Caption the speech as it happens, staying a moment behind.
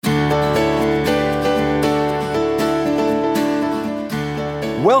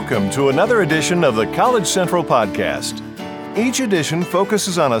Welcome to another edition of the College Central Podcast. Each edition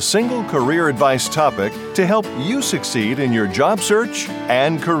focuses on a single career advice topic to help you succeed in your job search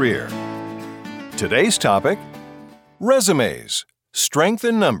and career. Today's topic: resumes, strength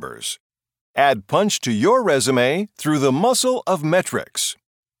in numbers. Add punch to your resume through the muscle of metrics.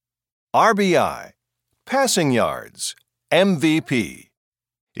 RBI, passing yards, MVP.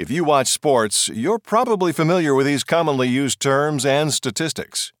 If you watch sports, you're probably familiar with these commonly used terms and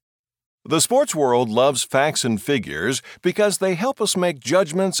statistics. The sports world loves facts and figures because they help us make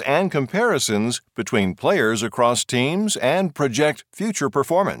judgments and comparisons between players across teams and project future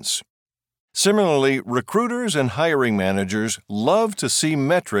performance. Similarly, recruiters and hiring managers love to see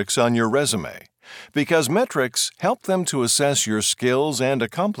metrics on your resume because metrics help them to assess your skills and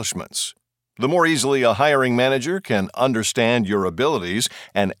accomplishments. The more easily a hiring manager can understand your abilities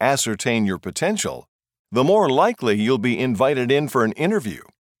and ascertain your potential, the more likely you'll be invited in for an interview.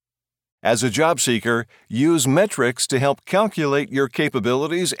 As a job seeker, use metrics to help calculate your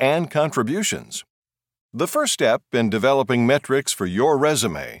capabilities and contributions. The first step in developing metrics for your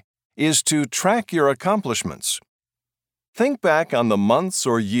resume is to track your accomplishments. Think back on the months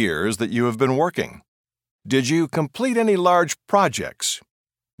or years that you have been working. Did you complete any large projects?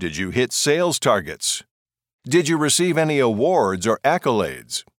 Did you hit sales targets? Did you receive any awards or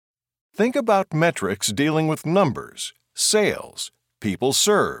accolades? Think about metrics dealing with numbers, sales, people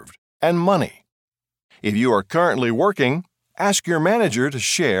served, and money. If you are currently working, ask your manager to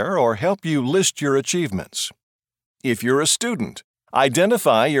share or help you list your achievements. If you're a student,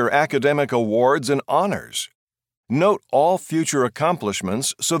 identify your academic awards and honors. Note all future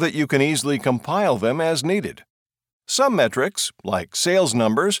accomplishments so that you can easily compile them as needed. Some metrics, like sales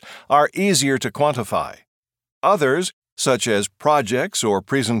numbers, are easier to quantify. Others, such as projects or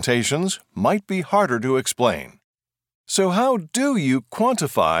presentations, might be harder to explain. So how do you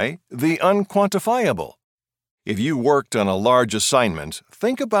quantify the unquantifiable? If you worked on a large assignment,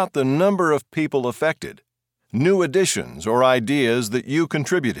 think about the number of people affected, new additions or ideas that you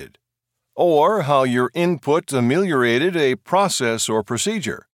contributed, or how your input ameliorated a process or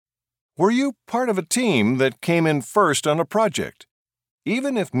procedure. Were you part of a team that came in first on a project?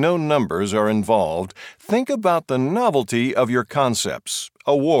 Even if no numbers are involved, think about the novelty of your concepts,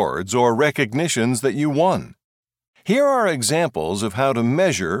 awards, or recognitions that you won. Here are examples of how to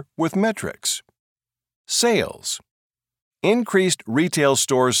measure with metrics. Sales. Increased retail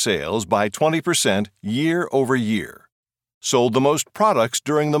store sales by 20% year over year. Sold the most products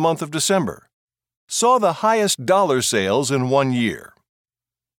during the month of December. Saw the highest dollar sales in 1 year.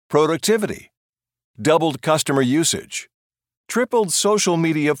 Productivity. Doubled customer usage. Tripled social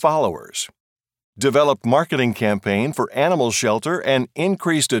media followers. Developed marketing campaign for animal shelter and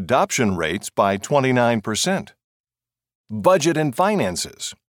increased adoption rates by 29%. Budget and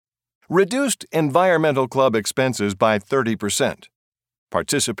finances. Reduced environmental club expenses by 30%.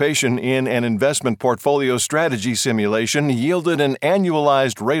 Participation in an investment portfolio strategy simulation yielded an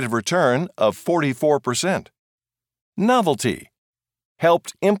annualized rate of return of 44%. Novelty.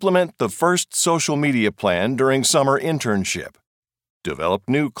 Helped implement the first social media plan during summer internship. Developed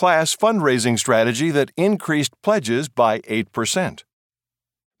new class fundraising strategy that increased pledges by 8%.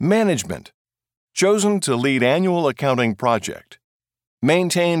 Management. Chosen to lead annual accounting project.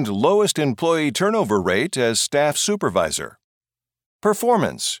 Maintained lowest employee turnover rate as staff supervisor.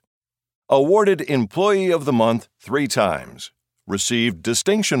 Performance. Awarded Employee of the Month 3 times. Received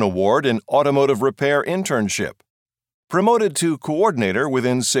Distinction Award in Automotive Repair Internship. Promoted to coordinator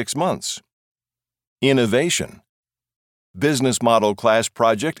within 6 months. Innovation. Business model class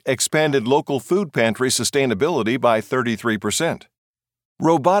project expanded local food pantry sustainability by 33%.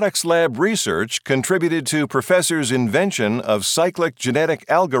 Robotics lab research contributed to professor's invention of cyclic genetic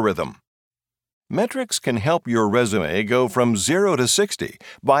algorithm. Metrics can help your resume go from 0 to 60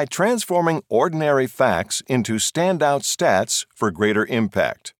 by transforming ordinary facts into standout stats for greater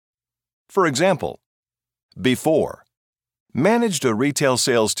impact. For example, before. Managed a retail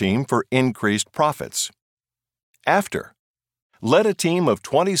sales team for increased profits. After. Led a team of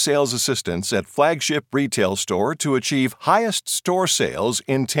 20 sales assistants at flagship retail store to achieve highest store sales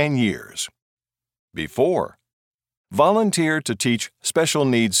in 10 years. Before. Volunteered to teach special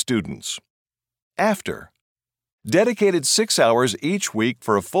needs students. After. Dedicated 6 hours each week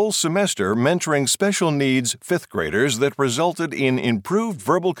for a full semester mentoring special needs 5th graders that resulted in improved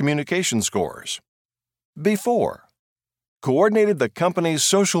verbal communication scores. Before. Coordinated the company's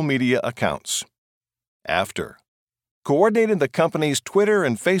social media accounts. After. Coordinated the company's Twitter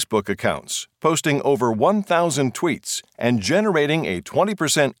and Facebook accounts, posting over 1,000 tweets and generating a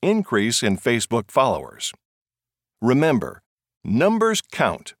 20% increase in Facebook followers. Remember, Numbers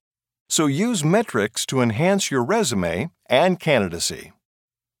count, so use metrics to enhance your resume and candidacy.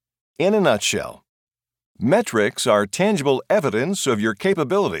 In a nutshell, metrics are tangible evidence of your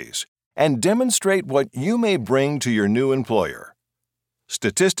capabilities and demonstrate what you may bring to your new employer.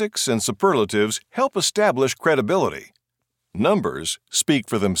 Statistics and superlatives help establish credibility. Numbers speak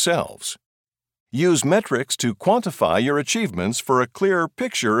for themselves. Use metrics to quantify your achievements for a clearer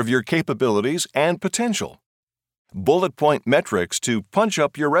picture of your capabilities and potential. Bullet point metrics to punch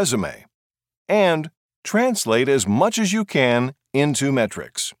up your resume. And translate as much as you can into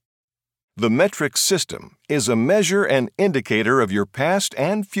metrics. The metrics system is a measure and indicator of your past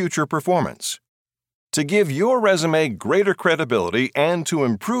and future performance. To give your resume greater credibility and to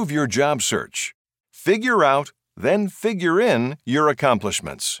improve your job search, figure out, then figure in your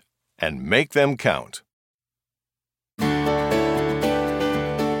accomplishments and make them count.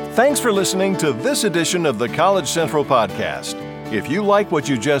 Thanks for listening to this edition of the College Central Podcast. If you like what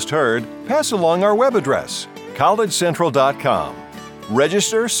you just heard, pass along our web address, collegecentral.com.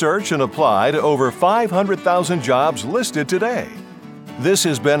 Register, search, and apply to over 500,000 jobs listed today. This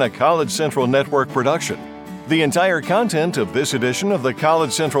has been a College Central Network production. The entire content of this edition of the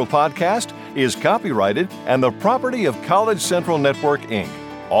College Central Podcast is copyrighted and the property of College Central Network, Inc.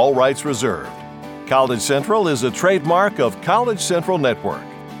 All rights reserved. College Central is a trademark of College Central Network.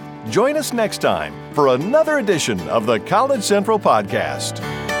 Join us next time for another edition of the College Central Podcast.